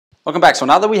Welcome back. So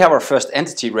now that we have our first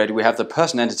entity ready, we have the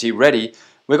person entity ready,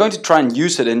 we're going to try and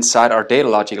use it inside our data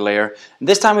logic layer. And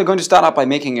this time we're going to start out by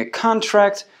making a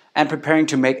contract and preparing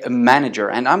to make a manager.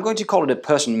 And I'm going to call it a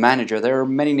person manager. There are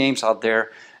many names out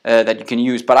there that you can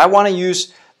use, but I want to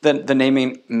use the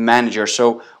naming manager.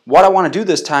 So what I want to do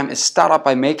this time is start out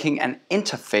by making an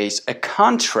interface, a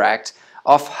contract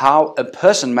of how a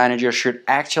person manager should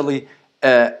actually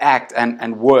act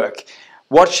and work.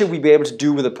 What should we be able to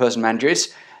do with a person manager?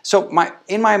 So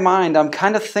in my mind, I'm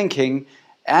kind of thinking,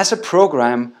 as a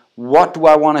program, what do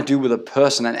I want to do with a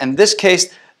person? And in this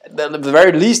case, the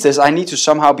very least is I need to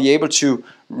somehow be able to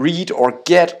read or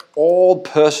get all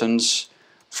persons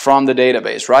from the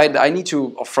database, right? I need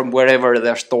to, from wherever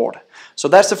they're stored. So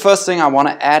that's the first thing I want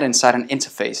to add inside an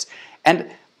interface. And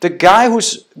the guy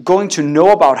who's going to know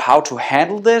about how to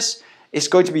handle this is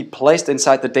going to be placed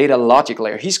inside the data logic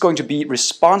layer. He's going to be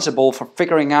responsible for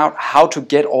figuring out how to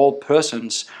get all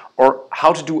persons or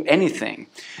how to do anything.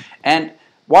 And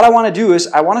what I want to do is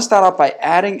I want to start out by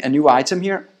adding a new item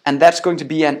here, and that's going to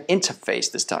be an interface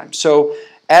this time. So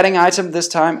adding item this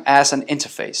time as an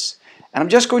interface. And I'm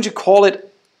just going to call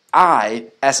it I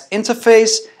as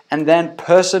interface and then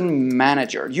person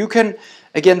manager. You can,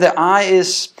 again, the I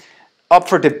is up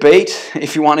for debate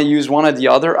if you want to use one or the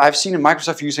other. I've seen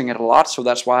Microsoft using it a lot, so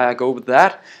that's why I go with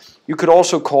that. You could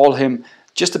also call him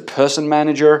just a person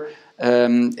manager.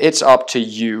 It's up to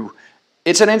you.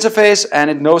 It's an interface, and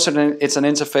it knows it's an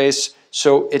interface,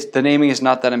 so the naming is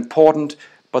not that important,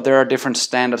 but there are different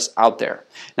standards out there.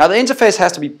 Now the interface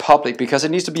has to be public because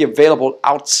it needs to be available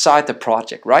outside the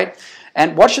project, right?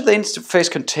 And what should the interface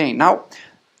contain? Now,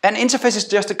 an interface is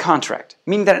just a contract,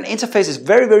 meaning that an interface is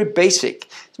very, very basic.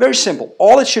 It's very simple.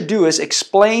 All it should do is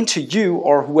explain to you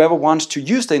or whoever wants to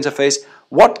use the interface,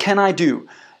 what can I do?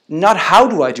 Not how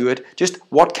do I do it, just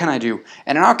what can I do?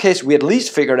 And in our case, we at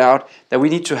least figured out that we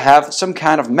need to have some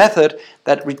kind of method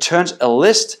that returns a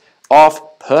list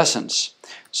of persons.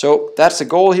 So that's the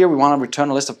goal here. We want to return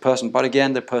a list of persons, but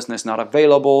again, the person is not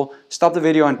available. Stop the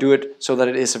video and do it so that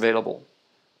it is available.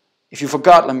 If you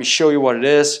forgot, let me show you what it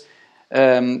is.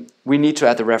 We need to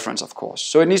add the reference, of course.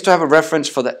 So it needs to have a reference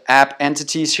for the app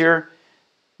entities here.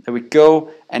 There we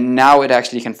go. And now it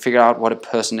actually can figure out what a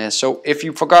person is. So if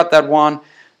you forgot that one,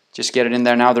 just get it in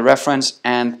there now, the reference.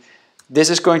 And this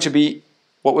is going to be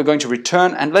what we're going to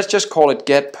return. And let's just call it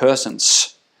get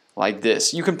persons, like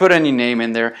this. You can put any name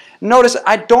in there. Notice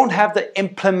I don't have the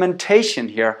implementation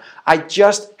here. I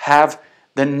just have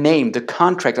the name, the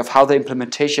contract of how the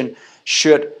implementation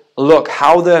should look,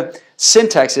 how the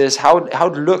syntax is, how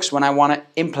it looks when I want to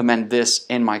implement this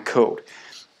in my code.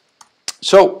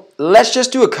 So let's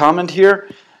just do a comment here.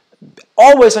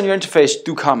 Always on your interface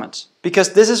do comments,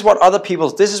 because this is what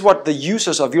this is what the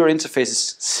users of your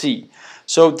interfaces see.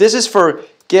 So this is for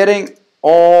getting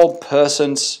all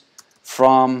persons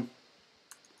from,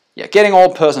 getting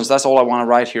all persons, that's all I want to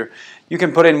write here. You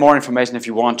can put in more information if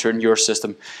you want to in your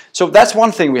system. So that's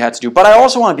one thing we had to do. But I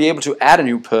also want to be able to add a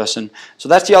new person. So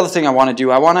that's the other thing I want to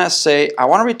do. I want to say, I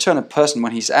want to return a person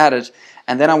when he's added,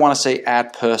 and then I want to say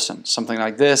add person, something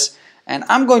like this. And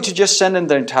I'm going to just send in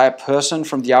the entire person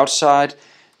from the outside.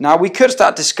 Now we could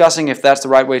start discussing if that's the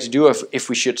right way to do it, if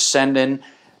we should send in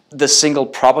the single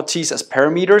properties as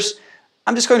parameters.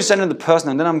 I'm just going to send in the person,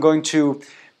 and then I'm going to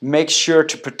make sure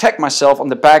to protect myself on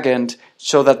the back end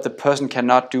so that the person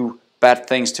cannot do bad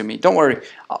things to me. Don't worry,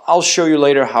 I'll show you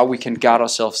later how we can guard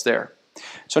ourselves there.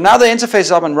 So now the interface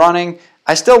is up and running.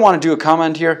 I still want to do a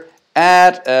comment here,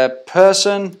 add a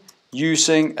person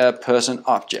using a person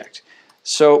object.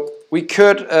 So we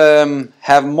could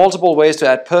have multiple ways to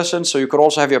add persons, so you could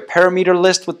also have your parameter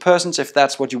list with persons if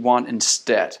that's what you want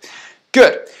instead.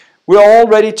 Good, we're all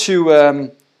ready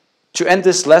to end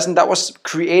this lesson. That was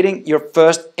creating your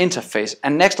first interface.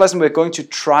 And next lesson we're going to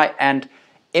try and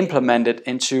implement it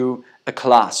into a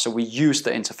class, so we use the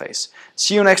interface.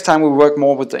 See you next time we work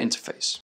more with the interface.